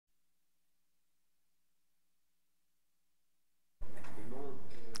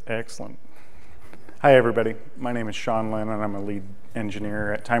Excellent. Hi, everybody. My name is Sean Lynn, and I'm a lead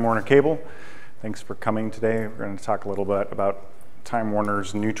engineer at Time Warner Cable. Thanks for coming today. We're going to talk a little bit about Time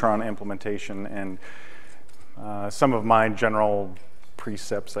Warner's Neutron implementation and some of my general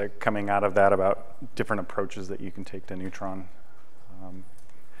precepts coming out of that about different approaches that you can take to Neutron.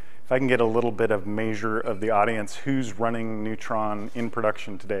 If I can get a little bit of measure of the audience, who's running Neutron in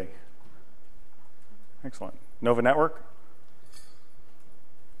production today? Excellent. Nova Network?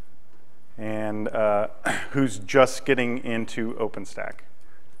 And who's just getting into OpenStack?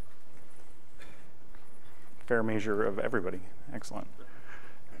 Fair measure of everybody. Excellent.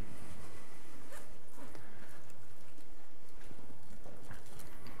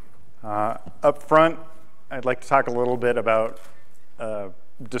 Up front, I'd like to talk a little bit about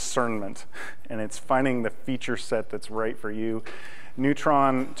discernment, and it's finding the feature set that's right for you.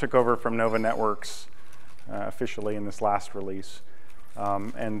 Neutron took over from Nova Networks officially in this last release.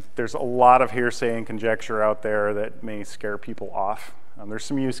 And there's a lot of hearsay and conjecture out there that may scare people off. There's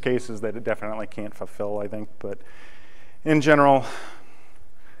some use cases that it definitely can't fulfill, I think, but in general,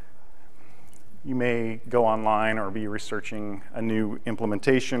 you may go online or be researching a new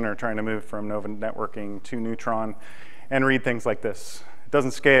implementation or trying to move from Nova Networking to Neutron and read things like this. It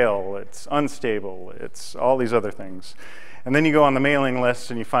doesn't scale, it's unstable, it's all these other things. And then you go on the mailing list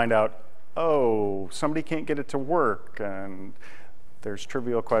and you find out, oh, somebody can't get it to work, and there's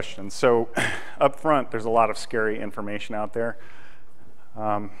trivial questions. So up front, there's a lot of scary information out there.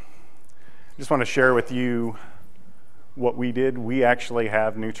 I just want to share with you what we did. We actually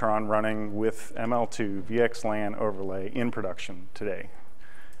have Neutron running with ML2 VXLAN overlay in production today.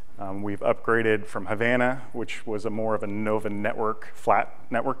 We've upgraded from Havana, which was more of a Nova Network flat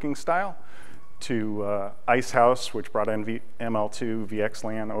networking style, to Icehouse, which brought in ML2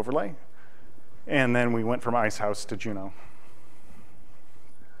 VXLAN overlay. And then we went from Icehouse to Juno.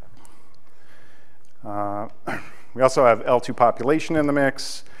 We also have L2 population in the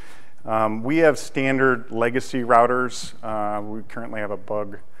mix. We have standard legacy routers. We currently have a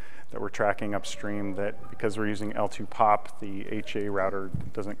bug that we're tracking upstream that because we're using L2 pop, the HA router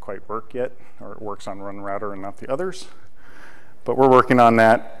doesn't quite work yet, or it works on one router and not the others. But we're working on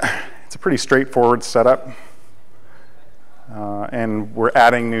that. It's a pretty straightforward setup. And we're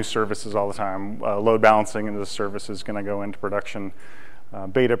adding new services all the time. Load balancing into the service is going to go into production.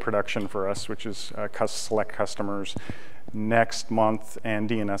 Beta production for us, which is select customers next month, and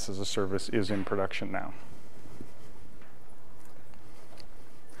DNS as a service is in production now.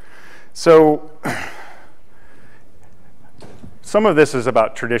 So some of this is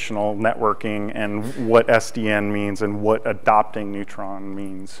about traditional networking and what SDN means and what adopting Neutron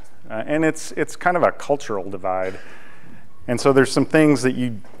means. And it's kind of a cultural divide. And so there's some things that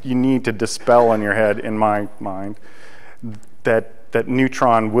you need to dispel in your head, in my mind, that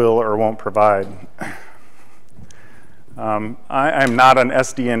Neutron will or won't provide. I'm not an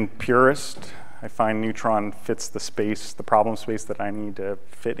SDN purist. I find Neutron fits the space, the problem space that I need to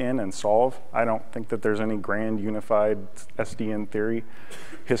fit in and solve. I don't think that there's any grand unified SDN theory.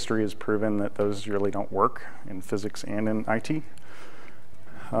 History has proven that those really don't work in physics and in IT.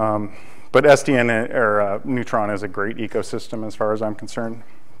 But SDN or Neutron is a great ecosystem as far as I'm concerned.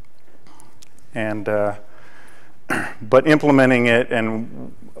 And but implementing it,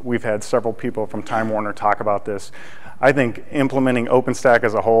 and we've had several people from Time Warner talk about this, I think implementing OpenStack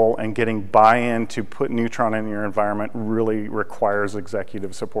as a whole and getting buy-in to put Neutron in your environment really requires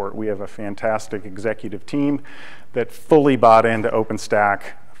executive support. We have a fantastic executive team that fully bought into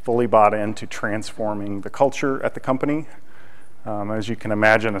OpenStack, fully bought into transforming the culture at the company. As you can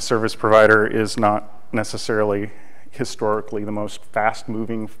imagine, a service provider is not necessarily historically the most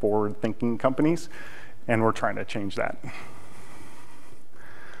fast-moving, forward-thinking companies, and we're trying to change that.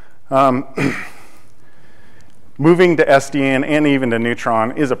 Moving to SDN and even to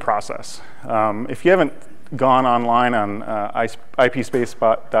Neutron is a process. If you haven't gone online on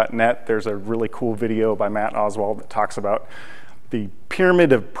ipspace.net, there's a really cool video by Matt Oswald that talks about the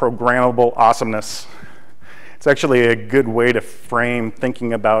pyramid of programmable awesomeness. It's actually a good way to frame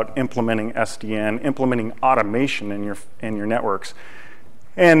thinking about implementing SDN, implementing automation in your networks.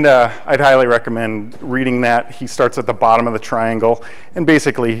 And I'd highly recommend reading that. He starts at the bottom of the triangle, and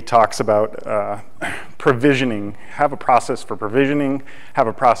basically he talks about provisioning. Have a process for provisioning, have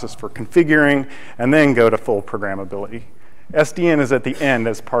a process for configuring, and then go to full programmability. SDN is at the end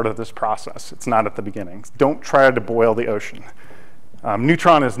as part of this process. It's not at the beginning. Don't try to boil the ocean.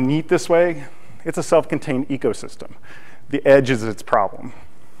 Neutron is neat this way. It's a self-contained ecosystem. The edge is its problem.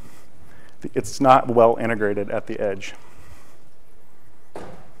 It's not well integrated at the edge.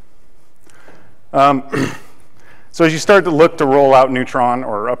 So So as you start to look to roll out Neutron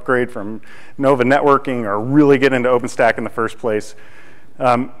or upgrade from Nova networking or really get into OpenStack in the first place,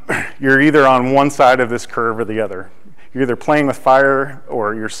 you're either on one side of this curve or the other. You're either playing with fire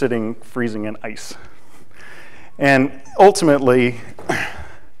or you're sitting freezing in ice. And ultimately,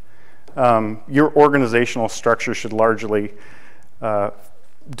 your organizational structure should largely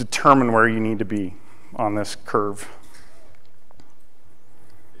determine where you need to be on this curve.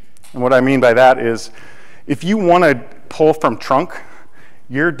 And what I mean by that is, if you want to pull from trunk,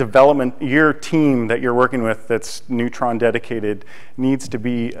 your team that you're working with that's Neutron dedicated needs to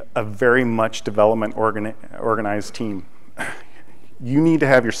be a very much development organized team. You need to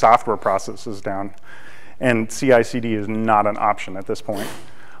have your software processes down, and CI/CD is not an option at this point.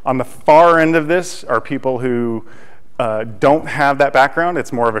 On the far end of this are people who don't have that background.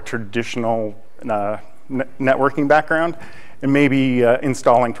 It's more of a traditional networking background, and maybe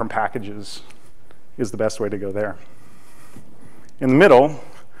installing from packages is the best way to go there. In the middle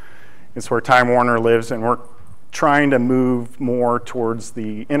is where Time Warner lives, and we're trying to move more towards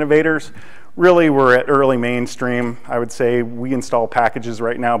the innovators. Really, we're at early mainstream. I would say we install packages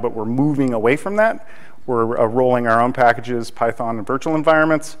right now, but we're moving away from that. We're rolling our own packages, Python and virtual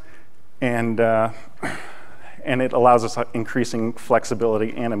environments, and it allows us increasing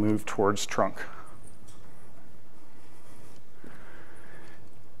flexibility and a move towards trunk.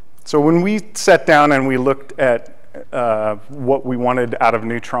 So when we sat down and we looked at what we wanted out of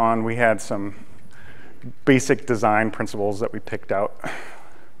Neutron, we had some basic design principles that we picked out.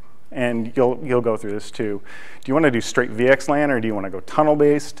 And you'll go through this too. Do you want to do straight VXLAN, or do you want to go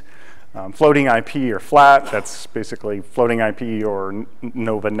tunnel-based? Floating IP or flat, that's basically floating IP or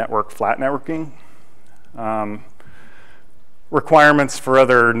Nova network flat networking. Requirements for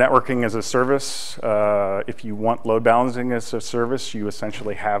other networking as a service. If you want load balancing as a service, you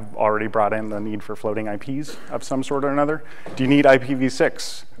essentially have already brought in the need for floating IPs of some sort or another. Do you need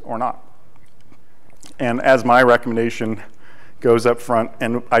IPv6 or not? And as my recommendation goes up front,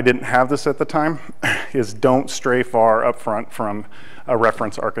 and I didn't have this at the time, is don't stray far up front from a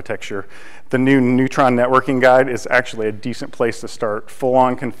reference architecture. The new Neutron networking guide is actually a decent place to start.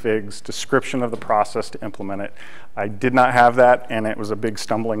 Full-on configs, description of the process to implement it. I did not have that, and it was a big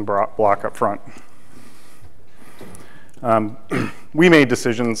stumbling block up front. We made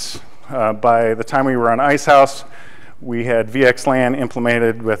decisions. By the time we were on Icehouse, we had VXLAN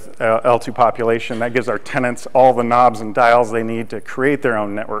implemented with L2 population. That gives our tenants all the knobs and dials they need to create their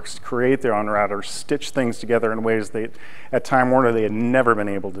own networks, create their own routers, stitch things together in ways that at Time Warner they had never been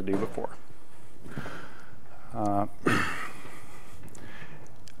able to do before.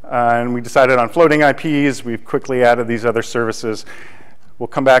 And we decided on floating IPs. We've quickly added these other services. We'll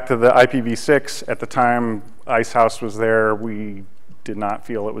come back to the IPv6. At the time Icehouse was there, we did not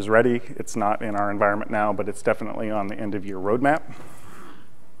feel it was ready. It's not in our environment now, but it's definitely on the end of your roadmap.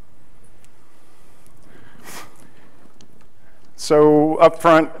 So up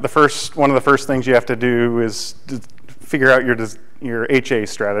front, one of the first things you have to do is to figure out your HA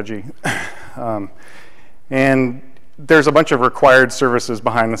strategy. And there's a bunch of required services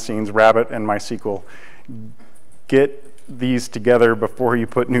behind the scenes, Rabbit and MySQL. Get these together before you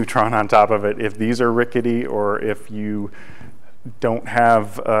put Neutron on top of it. If these are rickety, or if you don't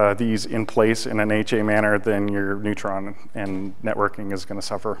have these in place in an HA manner, then your Neutron and networking is going to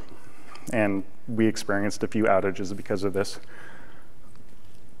suffer. And we experienced a few outages because of this.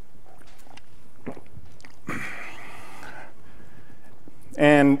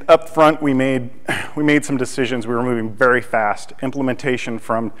 And up front, we made some decisions. We were moving very fast. Implementation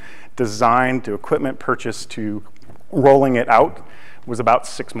from design to equipment purchase to rolling it out was about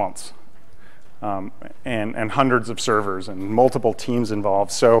 6 months. And hundreds of servers and multiple teams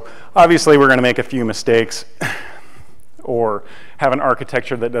involved. So obviously we're going to make a few mistakes or have an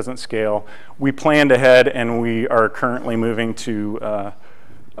architecture that doesn't scale. We planned ahead, and we are currently moving to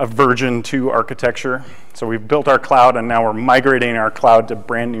a version 2 architecture. So we've built our cloud, and now we're migrating our cloud to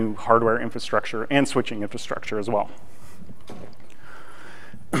brand new hardware infrastructure and switching infrastructure as well.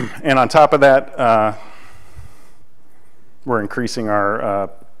 And on top of that, we're increasing our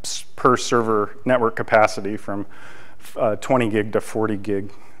per server network capacity from 20 gig to 40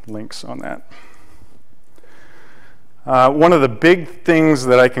 gig links on that. One of the big things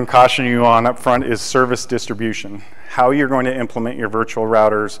that I can caution you on up front is service distribution. How you're going to implement your virtual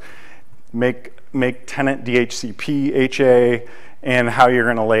routers, make tenant DHCP HA, and how you're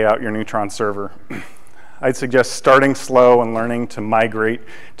going to lay out your Neutron server. I'd suggest starting slow and learning to migrate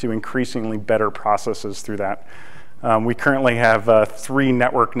to increasingly better processes through that. We currently have 3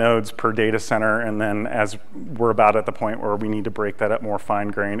 network nodes per data center, and then as we're about at the point where we need to break that up more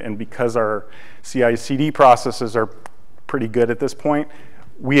fine-grained, and because our CI/CD processes are pretty good at this point,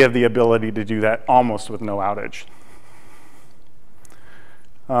 we have the ability to do that almost with no outage.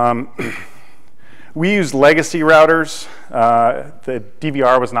 We use legacy routers. The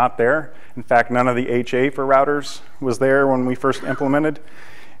DVR was not there. In fact, none of the HA for routers was there when we first implemented.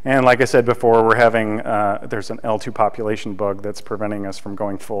 And like I said before, we're having, there's an L2 population bug that's preventing us from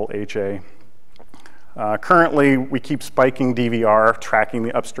going full HA. Currently, we keep spiking DVR, tracking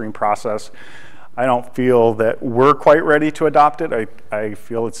the upstream process. I don't feel that we're quite ready to adopt it. I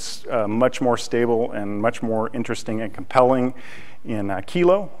feel it's much more stable and much more interesting and compelling in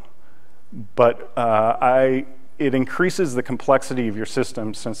Kilo. But it increases the complexity of your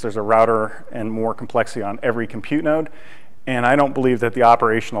system since there's a router and more complexity on every compute node. And I don't believe that the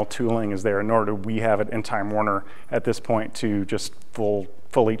operational tooling is there, nor do we have it in Time Warner at this point to just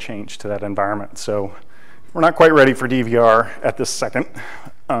fully change to that environment. So we're not quite ready for DVR at this second.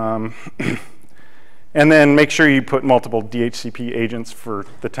 And then make sure you put multiple DHCP agents for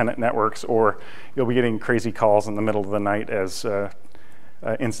the tenant networks, or you'll be getting crazy calls in the middle of the night as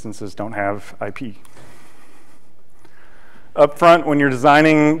instances don't have IP. Up front, when you're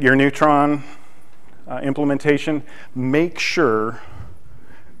designing your Neutron implementation, make sure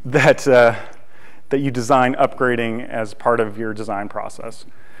that, that you design upgrading as part of your design process.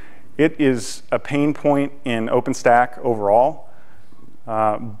 It is a pain point in OpenStack overall,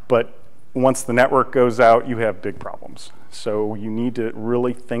 but once the network goes out, you have big problems. So you need to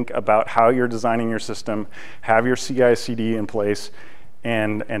really think about how you're designing your system, have your CI/CD in place,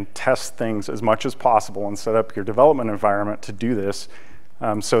 and test things as much as possible and set up your development environment to do this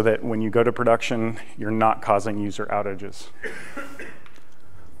so that when you go to production, you're not causing user outages.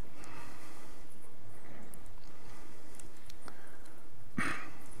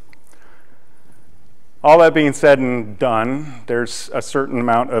 All that being said and done, there's a certain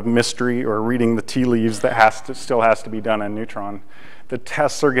amount of mystery or reading the tea leaves that still has to be done on Neutron. The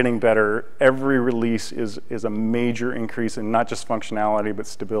tests are getting better. Every release is a major increase in not just functionality, but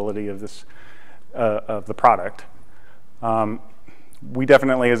stability of the product. We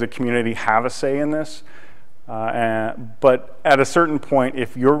definitely, as a community, have a say in this. But at a certain point,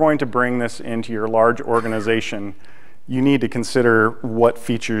 if you're going to bring this into your large organization, you need to consider what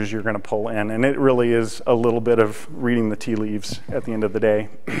features you're going to pull in. And it really is a little bit of reading the tea leaves at the end of the day.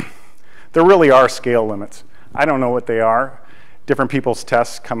 There really are scale limits. I don't know what they are. Different people's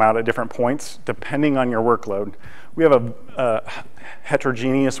tests come out at different points, depending on your workload. We have a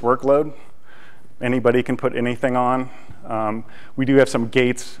heterogeneous workload. Anybody can put anything on. We do have some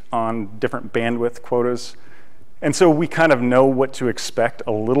gates on different bandwidth quotas. And so we kind of know what to expect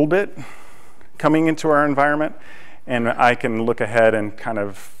a little bit coming into our environment. And I can look ahead and kind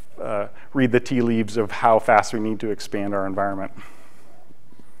of read the tea leaves of how fast we need to expand our environment.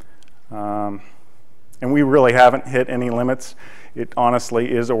 And we really haven't hit any limits. It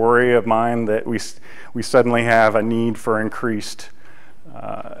honestly is a worry of mine that we suddenly have a need for increased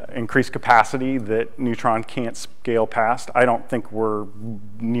capacity that Neutron can't scale past. I don't think we're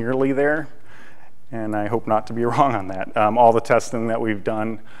nearly there, and I hope not to be wrong on that. All the testing that we've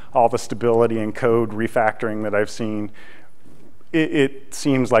done, all the stability and code refactoring that I've seen, it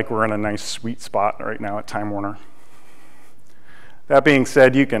seems like we're in a nice sweet spot right now at Time Warner. That being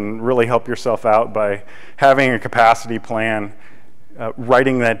said, you can really help yourself out by having a capacity plan,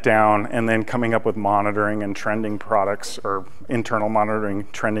 writing that down, and then coming up with monitoring and trending products, or internal monitoring,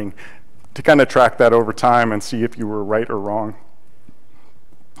 trending, to kind of track that over time and see if you were right or wrong.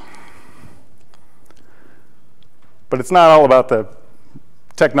 But it's not all about the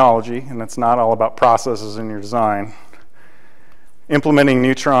technology, and it's not all about processes in your design. Implementing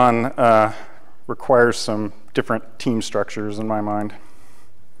Neutron requires some different team structures in my mind.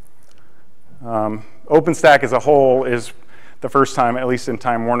 OpenStack as a whole is the first time, at least in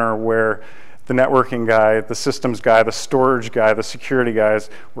Time Warner, where the networking guy, the systems guy, the storage guy, the security guys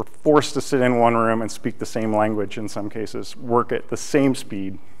were forced to sit in one room and speak the same language in some cases, work at the same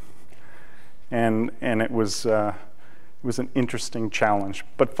speed. And it was an interesting challenge,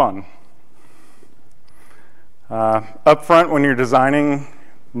 but fun. Up front, when you're designing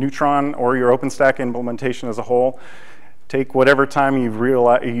Neutron or your OpenStack implementation as a whole, take whatever time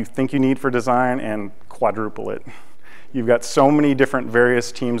you think you need for design and quadruple it. You've got so many different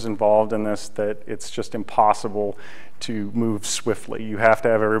various teams involved in this that it's just impossible to move swiftly. You have to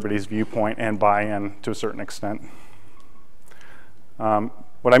have everybody's viewpoint and buy-in to a certain extent.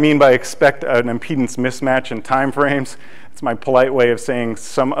 What I mean by expect an impedance mismatch in time frames, it's my polite way of saying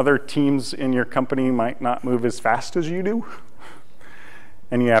some other teams in your company might not move as fast as you do,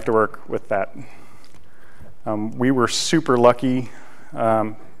 and you have to work with that. We were super lucky,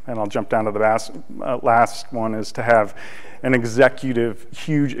 and I'll jump down to the last one, is to have an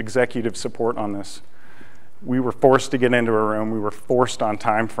huge executive support on this. We were forced to get into a room, we were forced on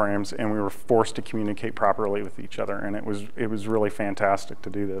time frames, and we were forced to communicate properly with each other, and it was really fantastic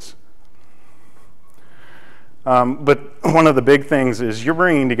to do this. But one of the big things is you're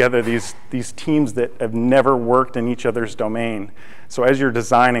bringing together these teams that have never worked in each other's domain. So as you're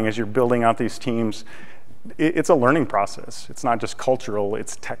designing, as you're building out these teams, it's a learning process. It's not just cultural,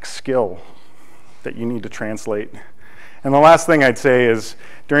 it's tech skill that you need to translate. And the last thing I'd say is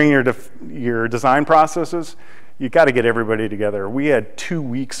during your design processes, you got to get everybody together. We had 2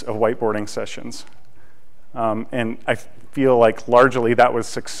 weeks of whiteboarding sessions. And I feel like largely that was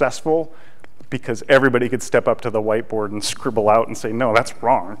successful because everybody could step up to the whiteboard and scribble out and say, no, that's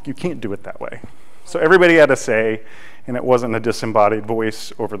wrong. You can't do it that way. So everybody had a say, and it wasn't a disembodied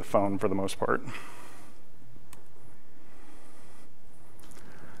voice over the phone for the most part.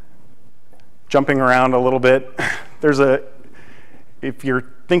 Jumping around a little bit, if you're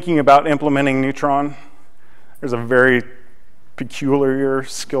thinking about implementing Neutron, there's a very peculiar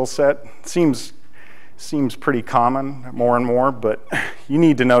skill set. Seems pretty common more and more, but you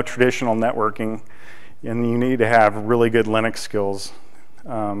need to know traditional networking, and you need to have really good Linux skills.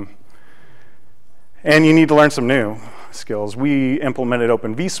 And you need to learn some new skills. We implemented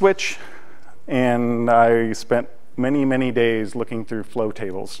Open vSwitch, and I spent many, many days looking through flow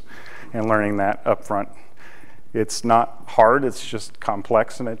tables and learning that up front. It's not hard, it's just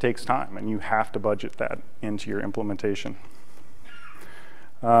complex and it takes time, and you have to budget that into your implementation.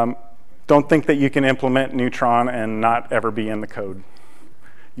 Don't think that you can implement Neutron and not ever be in the code.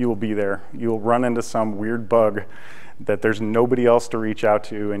 You will be there. You'll run into some weird bug that there's nobody else to reach out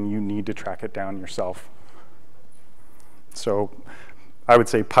to, and you need to track it down yourself. So I would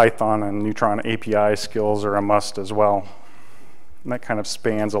say Python and Neutron API skills are a must as well. And that kind of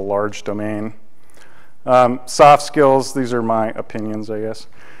spans a large domain. Soft skills, these are my opinions, I guess.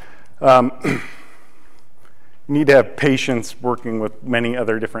 You need to have patience working with many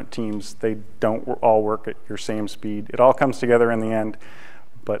other different teams. They don't all work at your same speed. It all comes together in the end,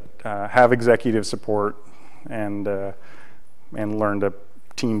 but have executive support and learn to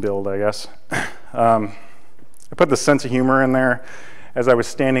team build, I guess. I put the sense of humor in there. As I was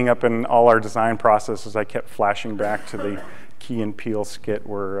standing up in all our design processes, I kept flashing back to the Key and Peele skit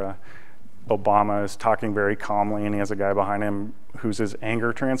where Obama is talking very calmly and he has a guy behind him who's his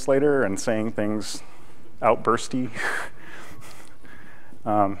anger translator and saying things outbursty.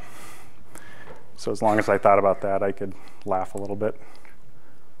 So as long as I thought about that, I could laugh a little bit.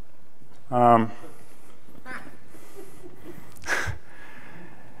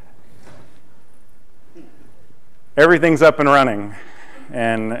 Everything's up and running.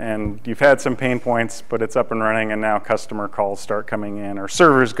 And you've had some pain points, but it's up and running, and now customer calls start coming in, or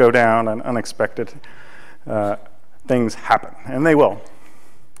servers go down, and unexpected things happen, and they will.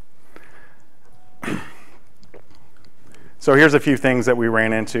 So here's a few things that we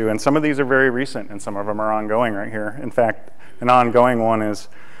ran into, and some of these are very recent, and some of them are ongoing right here. In fact, an ongoing one is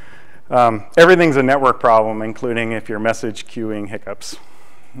everything's a network problem, including if you're message queuing hiccups.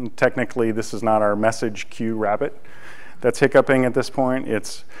 And technically, this is not our message queue rabbit that's hiccuping at this point.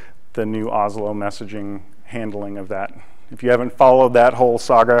 It's the new Oslo messaging handling of that. If you haven't followed that whole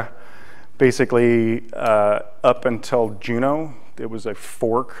saga, basically up until Juno, it was a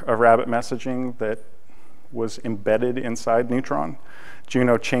fork of rabbit messaging that was embedded inside Neutron.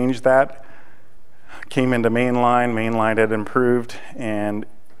 Juno changed that, came into mainline. Mainline had improved, and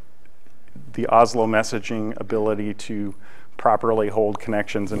the Oslo messaging ability to properly hold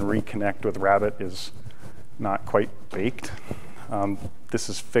connections and reconnect with rabbit is not quite baked. This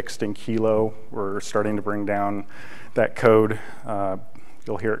is fixed in Kilo. We're starting to bring down that code.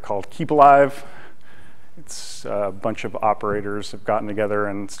 You'll hear it called Keep Alive. It's a bunch of operators have gotten together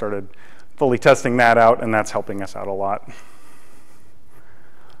and started fully testing that out, and that's helping us out a lot.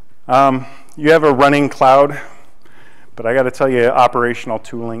 You have a running cloud, but I got to tell you, operational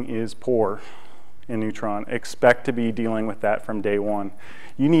tooling is poor in Neutron. Expect to be dealing with that from day one.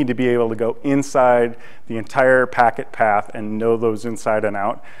 You need to be able to go inside the entire packet path and know those inside and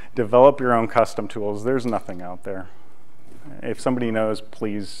out. Develop your own custom tools. There's nothing out there. If somebody knows,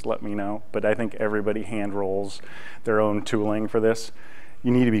 please let me know. But I think everybody hand rolls their own tooling for this. You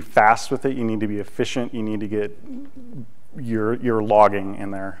need to be fast with it. You need to be efficient. You need to get your logging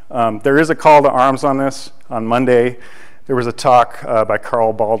in there. There is a call to arms on this on Monday. There was a talk by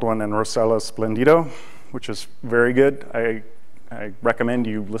Carl Baldwin and Rosella Splendido, which is very good. I recommend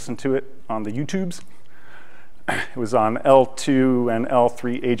you listen to it on the YouTubes. It was on L2 and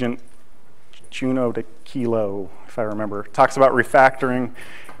L3 agent Juno to Kilo, if I remember. It talks about refactoring,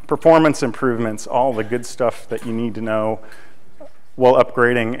 performance improvements, all the good stuff that you need to know while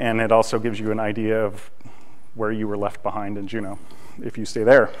upgrading, and it also gives you an idea of where you were left behind in Juno if you stay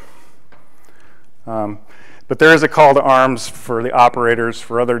there. But there is a call to arms for the operators,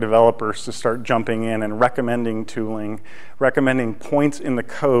 for other developers to start jumping in and recommending tooling, recommending points in the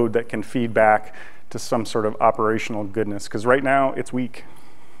code that can feed back to some sort of operational goodness, because right now it's weak,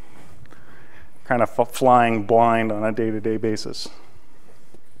 kind of flying blind on a day-to-day basis.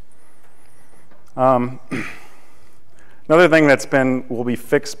 Another thing will be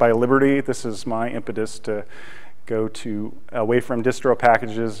fixed by Liberty. This is my impetus to go away from distro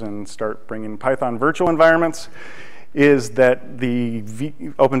packages and start bringing Python virtual environments, is that the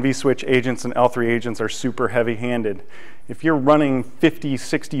Open vSwitch agents and L3 agents are super heavy-handed. If you're running 50,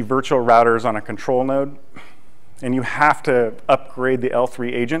 60 virtual routers on a control node, and you have to upgrade the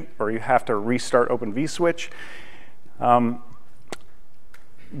L3 agent, or you have to restart Open vSwitch,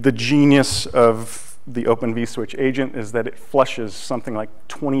 the genius of the Open vSwitch agent is that it flushes something like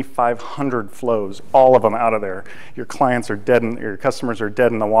 2,500 flows, all of them out of there. Your clients are dead, your customers are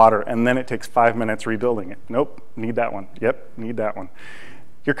dead in the water, and then it takes 5 minutes rebuilding it. Nope, need that one. Yep, need that one.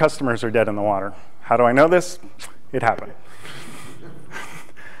 Your customers are dead in the water. How do I know this? It happened.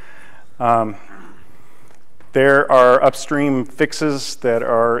 There are upstream fixes that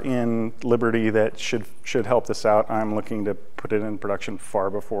are in Liberty that should help this out. I'm looking to put it in production far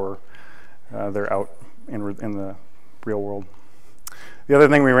before they're out in the real world. The other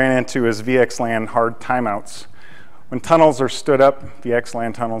thing we ran into is VXLAN hard timeouts. When tunnels are stood up,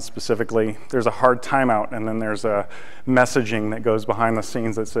 VXLAN tunnels specifically, there's a hard timeout, and then there's a messaging that goes behind the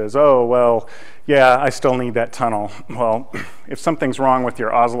scenes that says, oh, well, yeah, I still need that tunnel. Well, if something's wrong with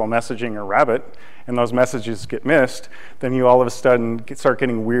your Oslo messaging or Rabbit, and those messages get missed, then you all of a sudden start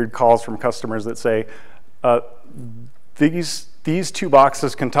getting weird calls from customers that say, these two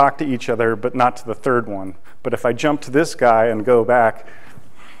boxes can talk to each other, but not to the third one. But if I jump to this guy and go back,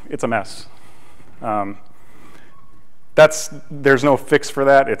 it's a mess. There's no fix for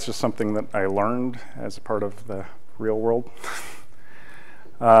that. It's just something that I learned as a part of the real world.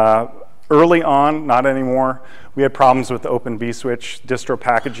 Early on, not anymore, we had problems with Open vSwitch. Distro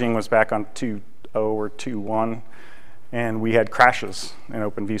packaging was back on 2.0 or 2.1, and we had crashes in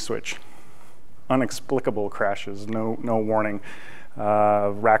Open vSwitch. Unexplicable crashes, no warning.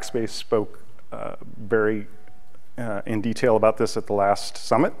 Rackspace spoke very in detail about this at the last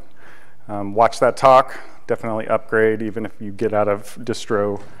summit. Watch that talk. Definitely upgrade, even if you get out of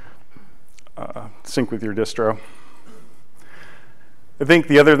distro, sync with your distro. I think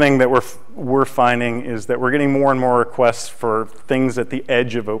the other thing that we're finding is that we're getting more and more requests for things at the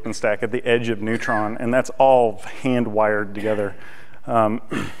edge of OpenStack, at the edge of Neutron, and that's all hand-wired together.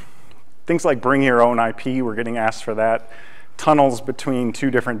 Things like bring your own IP, we're getting asked for that. Tunnels between two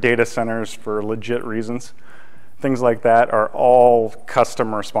different data centers for legit reasons. Things like that are all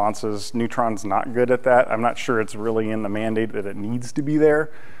custom responses. Neutron's not good at that. I'm not sure it's really in the mandate that it needs to be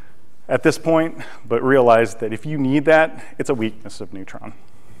there at this point, but realize that if you need that, it's a weakness of Neutron.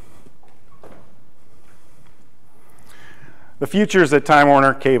 The futures at Time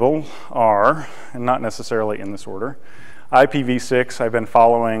Warner Cable are, and not necessarily in this order, IPv6. I've been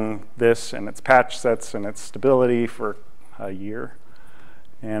following this and its patch sets and its stability for a year,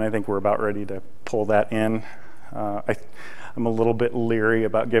 and I think we're about ready to pull that in. I'm a little bit leery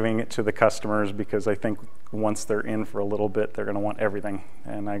about giving it to the customers because I think once they're in for a little bit, they're going to want everything,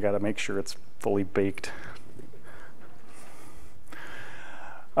 and I got to make sure it's fully baked.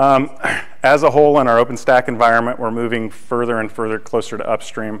 As a whole, in our OpenStack environment, we're moving further and further closer to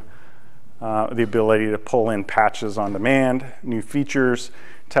upstream. The ability to pull in patches on demand, new features,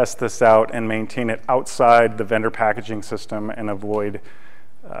 test this out, and maintain it outside the vendor packaging system and avoid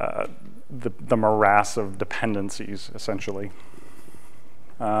the morass of dependencies, essentially.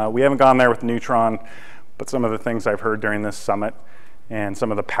 We haven't gone there with Neutron, but some of the things I've heard during this summit and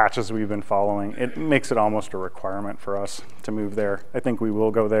some of the patches we've been following, it makes it almost a requirement for us to move there. I think we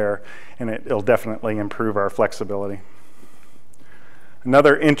will go there, and it'll definitely improve our flexibility.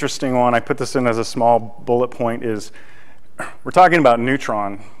 Another interesting one, I put this in as a small bullet point, is we're talking about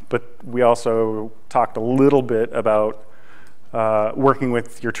Neutron, but we also talked a little bit about working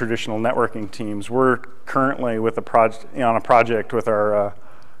with your traditional networking teams. We're currently with on a project with our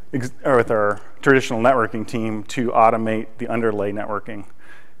traditional networking team to automate the underlay networking.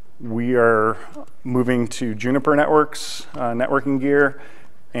 We are moving to Juniper networks, networking gear,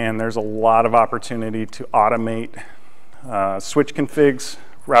 and there's a lot of opportunity to automate switch configs,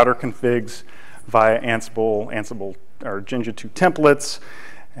 router configs via Ansible or Jinja 2 templates,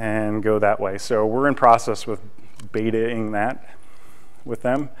 and go that way. So we're in process with betaing that with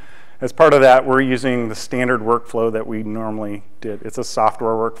them. As part of that, we're using the standard workflow that we normally did. It's a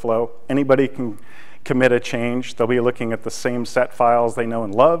software workflow. Anybody can commit a change. They'll be looking at the same set files they know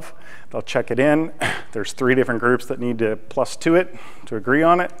and love. They'll check it in. There's 3 different groups that need to plus to it to agree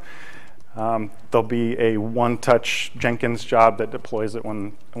on it. There'll be a one-touch Jenkins job that deploys it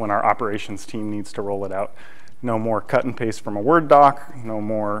when our operations team needs to roll it out. No more cut and paste from a Word doc, no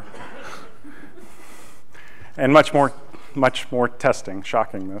more, and much more testing,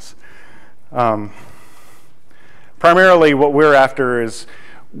 shocking this. Primarily what we're after is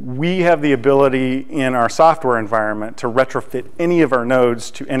we have the ability in our software environment to retrofit any of our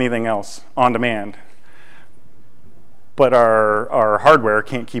nodes to anything else on demand. But our hardware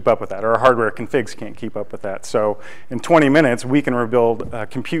can't keep up with that, or our hardware configs can't keep up with that. So in 20 minutes, we can rebuild a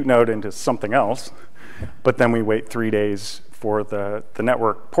compute node into something else, but then we wait 3 days for the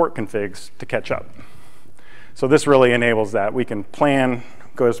network port configs to catch up. So this really enables that. We can plan,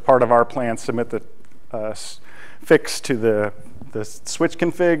 go as part of our plan, submit the fix to the switch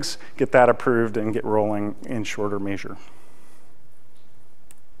configs, get that approved, and get rolling in shorter measure.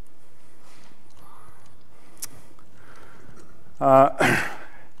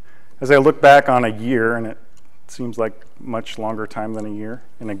 As I look back on a year, and it seems like much longer time than a year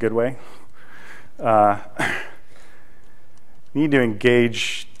in a good way, you need to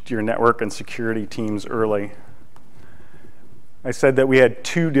engage your network and security teams early. I said that we had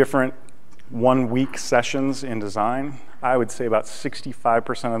 2 different 1-week sessions in design. I would say about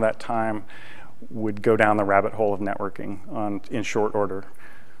 65% of that time would go down the rabbit hole of networking in short order.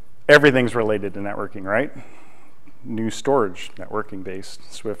 Everything's related to networking, right? New storage, networking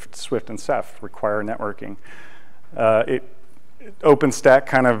based. Swift and Ceph require networking. OpenStack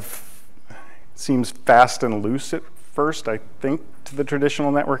kind of seems fast and loose at first, I think, to the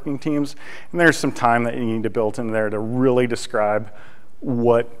traditional networking teams. And there's some time that you need to build in there to really describe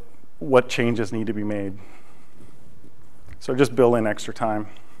what changes need to be made. So just build in extra time.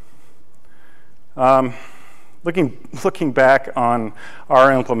 Looking back on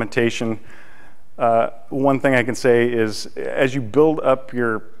our implementation, one thing I can say is as you build up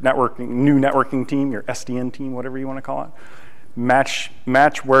your new networking team, your SDN team, whatever you want to call it, match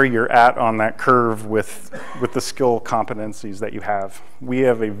where you're at on that curve with the skill competencies that you have. We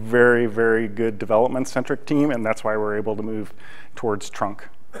have a very, very good development-centric team, and that's why we're able to move towards trunk.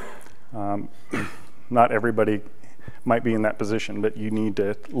 Not everybody might be in that position, but you need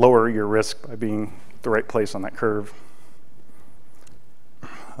to lower your risk by being the right place on that curve.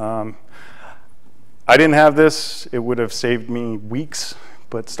 I didn't have this. It would have saved me weeks,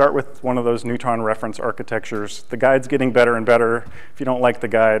 but start with one of those Neutron reference architectures. The guide's getting better and better. If you don't like the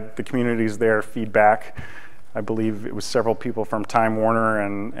guide, the community's there, feedback. I believe it was several people from Time Warner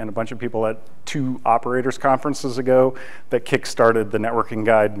and a bunch of people at 2 operators conferences ago that kick-started the networking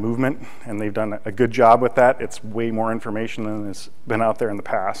guide movement, and they've done a good job with that. It's way more information than has been out there in the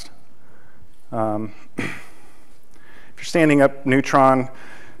past. If you're standing up Neutron,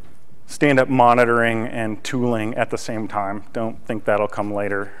 stand up monitoring and tooling at the same time. Don't think that'll come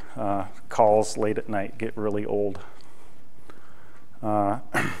later. Calls late at night get really old.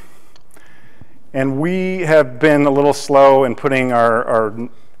 And we have been a little slow in putting our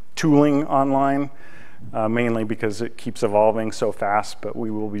tooling online, mainly because it keeps evolving so fast, but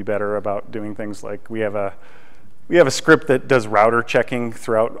we will be better about doing things like we have a script that does router checking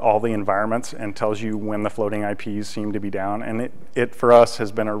throughout all the environments and tells you when the floating IPs seem to be down. And it for us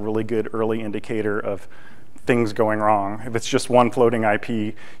has been a really good early indicator of things going wrong. If it's just one floating IP,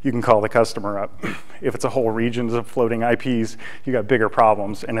 you can call the customer up. If it's a whole region of floating IPs, you got bigger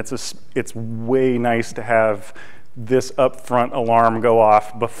problems. And it's way nice to have this upfront alarm go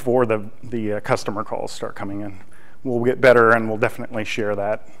off before the customer calls start coming in. We'll get better, and we'll definitely share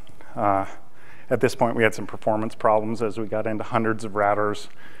that. At this point, we had some performance problems as we got into hundreds of routers,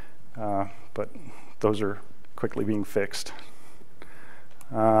 but those are quickly being fixed.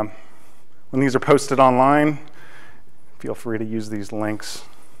 When these are posted online, feel free to use these links.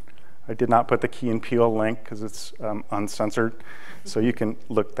 I did not put the Key and Peele link because it's uncensored, so you can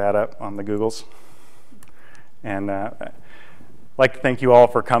look that up on the Googles. And I'd like to thank you all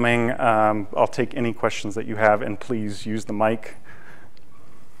for coming. I'll take any questions that you have, and please use the mic.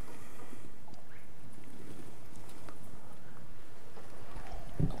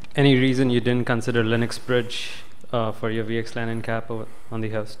 Any reason you didn't consider Linux Bridge for your VXLAN and cap on the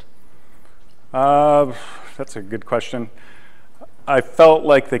host? That's a good question. I felt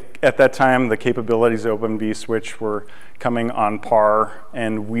like at that time the capabilities of Open vSwitch were coming on par,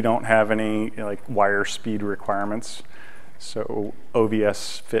 and we don't have any like wire speed requirements. So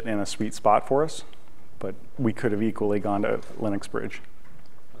OVS fit in a sweet spot for us, but we could have equally gone to Linux Bridge.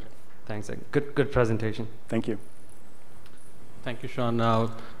 Thanks. Good presentation. Thank you. Thank you, Sean.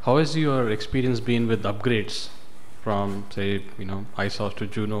 Now, how has your experience been with upgrades from, say, iSauce to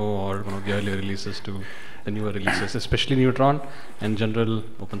Juno, or one of the earlier releases to the newer releases, especially Neutron and general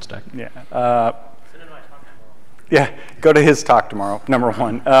OpenStack? Yeah. Yeah, go to his talk tomorrow, number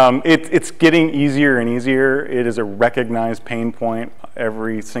one. It's getting easier and easier. It is a recognized pain point.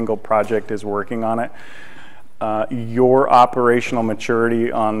 Every single project is working on it. Your operational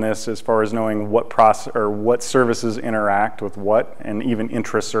maturity on this, as far as knowing what what services interact with what, and even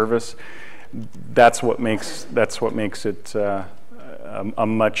intra-service, that's what makes it a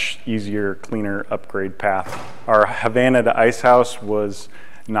much easier, cleaner upgrade path. Our Havana to Icehouse was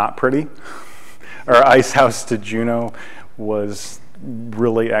not pretty. Our Icehouse to Juno was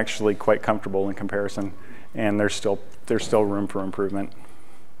really actually quite comfortable in comparison, and there's still room for improvement,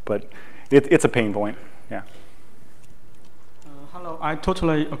 but it's a pain point. Yeah. Hello, I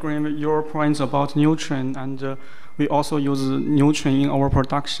totally agree with your points about Neutron, and we also use Neutron in our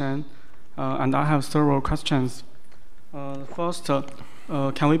production. And I have several questions. First,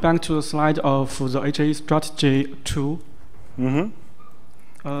 can we back to the slide of the HA strategy 2? Mm-hmm.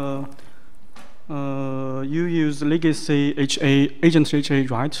 You use legacy HA, agent HA,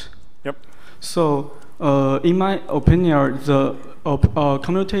 right? Yep. So, in my opinion, the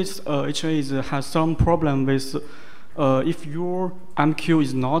communities HA has some problem with if your MQ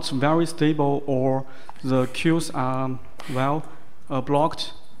is not very stable or the queues are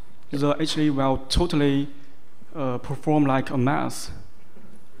blocked, the HA will totally perform like a mess.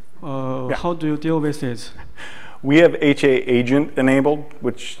 Yeah. How do you deal with it? We have HA agent enabled,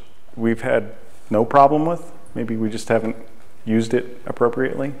 which we've had no problem with. Maybe we just haven't used it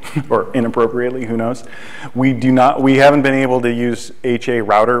appropriately or inappropriately, who knows. We haven't been able to use HA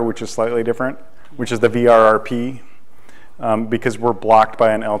router, which is slightly different, which is the VRRP, because we're blocked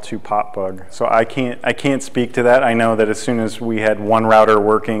by an L2 pop bug. So I can't speak to that. I know that as soon as we had one router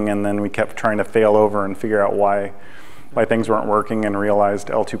working and then we kept trying to fail over and figure out why things weren't working and realized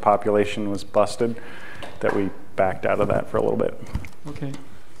L2 population was busted, that we backed out of that for a little bit. Okay.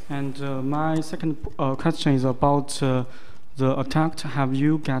 And my second question is about the attack. Have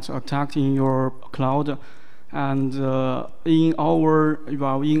you get attacked in your cloud? And in our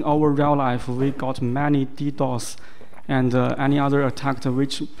real life, we got many DDoS and any other attack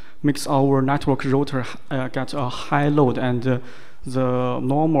which makes our network router get a high load, and the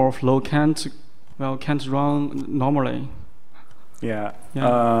normal flow can't run normally. Yeah.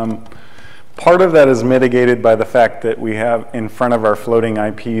 Part of that is mitigated by the fact that we have, in front of our floating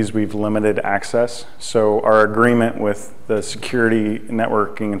IPs, we've limited access. So our agreement with the security,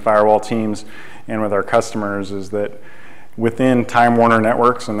 networking, and firewall teams and with our customers is that within Time Warner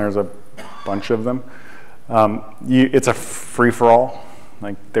networks, and there's a bunch of them, it's a free-for-all.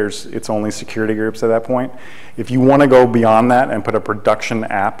 Like it's only security groups at that point. If you want to go beyond that and put a production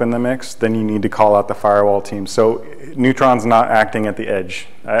app in the mix, then you need to call out the firewall team. So Neutron's not acting at the edge.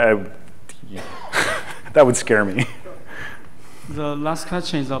 That would scare me. The last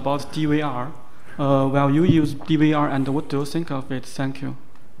question is about DVR. Well, you use DVR, and what do you think of it? Thank you.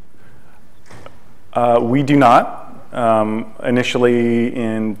 We do not. Initially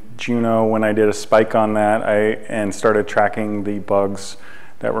in Juno, when I did a spike on that, and started tracking the bugs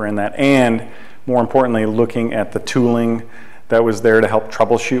that were in that, and more importantly, looking at the tooling that was there to help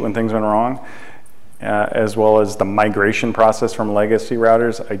troubleshoot when things went wrong, as well as the migration process from legacy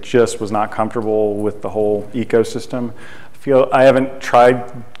routers. I just was not comfortable with the whole ecosystem. I haven't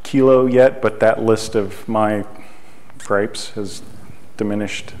tried Kilo yet, but that list of my gripes has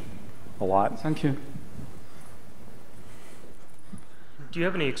diminished a lot. Thank you. Do you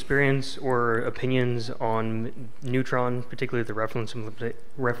have any experience or opinions on Neutron, particularly the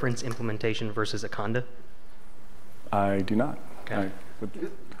reference implementation versus Akanda? I do not. Okay. I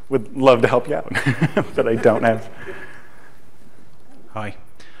would love to help you out, but I don't have. Hi.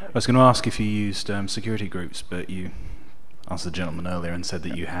 I was going to ask if you used security groups, but you asked the gentleman earlier and said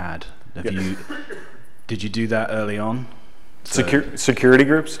that you had. Did you do that early on? Security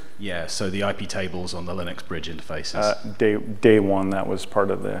groups? Yeah, so the IP tables on the Linux bridge interfaces. Day one, that was part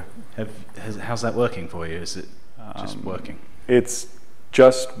of the... How's that working for you? Is it just working? It's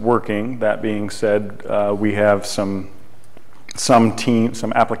just working. That being said, we have some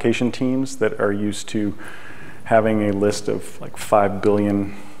application teams that are used to having a list of like 5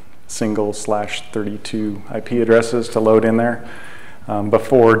 billion single/32 IP addresses to load in there.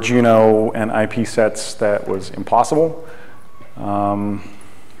 Before Juno and IP sets, that was impossible.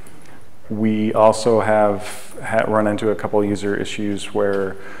 We also have run into a couple user issues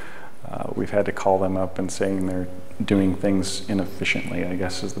where we've had to call them up and saying they're doing things inefficiently, I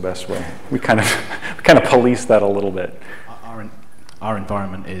guess is the best way. We kind of police that a little bit. Our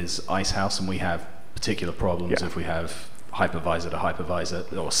environment is Icehouse, and we have particular problems if we have hypervisor to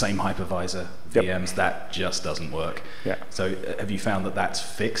hypervisor or same hypervisor VMs. That just doesn't work. Yeah. So have you found that that's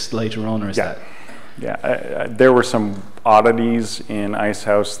fixed later on, or is that? Yeah, there were some oddities in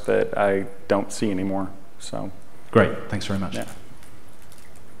Icehouse that I don't see anymore. So great, thanks very much. Yeah.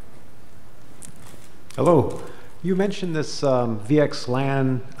 Hello, you mentioned this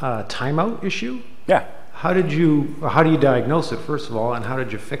VXLAN timeout issue. Yeah. How do you diagnose it, first of all, and how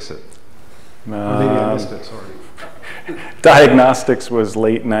did you fix it? Or maybe I missed it. Sorry. Diagnostics was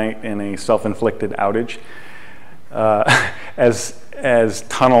late night in a self-inflicted outage. As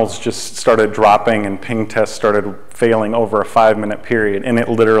tunnels just started dropping and ping tests started failing over a 5-minute period, and it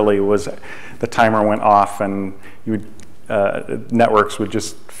literally was, the timer went off and you would, networks would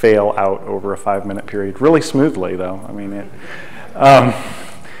just fail out over a 5-minute period, really smoothly though. I mean,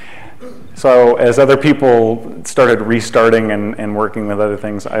 so as other people started restarting and working with other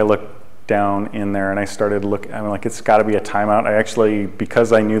things, I looked down in there and I started looking, I'm like, it's got to be a timeout. I actually,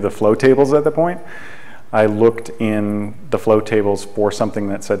 because I knew the flow tables at the point, I looked in the flow tables for something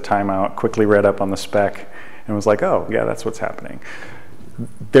that said timeout, quickly read up on the spec, and was like, oh, yeah, that's what's happening.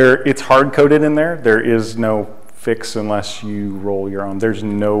 It's hard-coded in there. There is no fix unless you roll your own. There's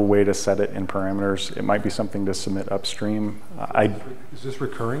no way to set it in parameters. It might be something to submit upstream. Is this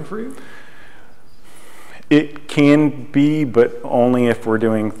recurring for you? It can be, but only if we're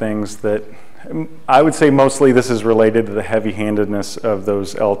doing things that, I would say mostly this is related to the heavy-handedness of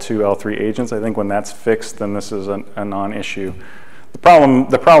those L2, L3 agents. I think when that's fixed, then this is a non-issue. The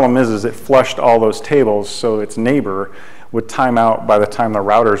problem is it flushed all those tables, so its neighbor would time out by the time the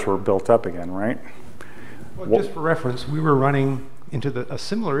routers were built up again, right? Well, just for reference, we were running into a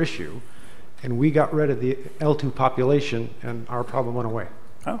similar issue, and we got rid of the L2 population, and our problem went away.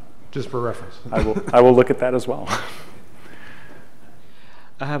 Oh. Just for reference. I will look at that as well.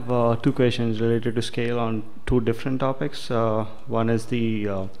 I have 2 questions related to scale on 2 different topics. One is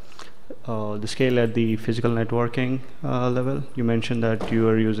the scale at the physical networking level. You mentioned that you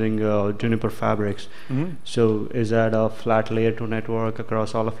are using Juniper fabrics. Mm-hmm. So is that a flat layer 2 network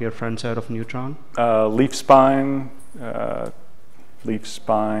across all of your front side of Neutron? Leaf spine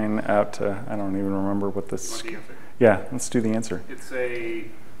out to, I don't even remember what this. Yeah, let's do the answer. It's a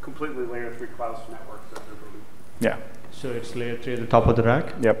completely layer 3 cloud network that they're building. Yeah. So it's layer 3 at the top of the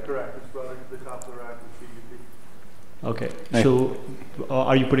rack? Yep. Correct. It's running to the top of the rack in CGP. Okay. Nice. So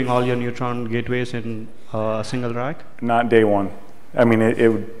are you putting all your Neutron gateways in a single rack? Not day one. I mean, it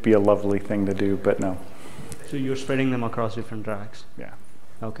would be a lovely thing to do, but no. So you're spreading them across different racks? Yeah.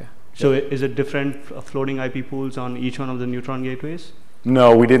 Okay. So is it different floating IP pools on each one of the Neutron gateways?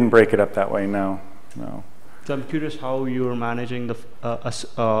 No, we didn't break it up that way, no. So I'm curious how you're managing the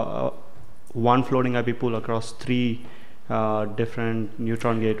one floating IP pool across 3 different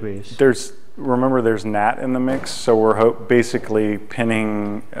Neutron gateways. Remember there's NAT in the mix, so we're basically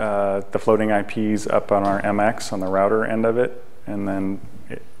pinning the floating IPs up on our MX on the router end of it, and then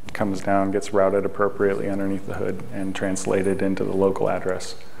it comes down, gets routed appropriately underneath the hood, and translated into the local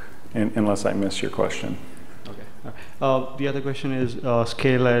address, unless I miss your question. Okay. The other question is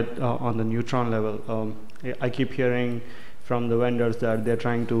scale on the Neutron level. I keep hearing from the vendors that they're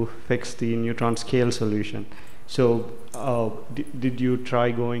trying to fix the Neutron scale solution. So did you try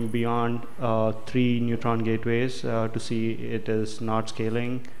going beyond 3 Neutron gateways to see it is not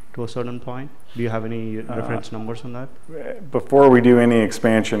scaling to a certain point? Do you have any reference numbers on that? Before we do any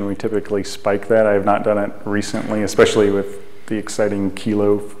expansion, we typically spike that. I have not done it recently, especially with the exciting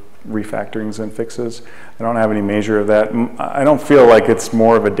Kilo refactorings and fixes. I don't have any measure of that. I don't feel like it's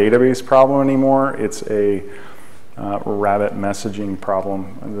more of a database problem anymore. It's a rabbit messaging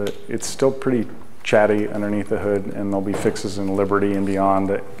problem. It's still pretty chatty underneath the hood, and there'll be fixes in Liberty and beyond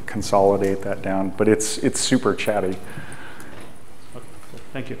that consolidate that down. But it's super chatty. Okay,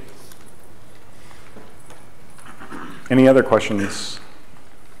 thank you. Any other questions?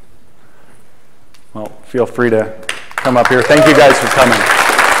 Well, feel free to come up here. Thank you guys for coming.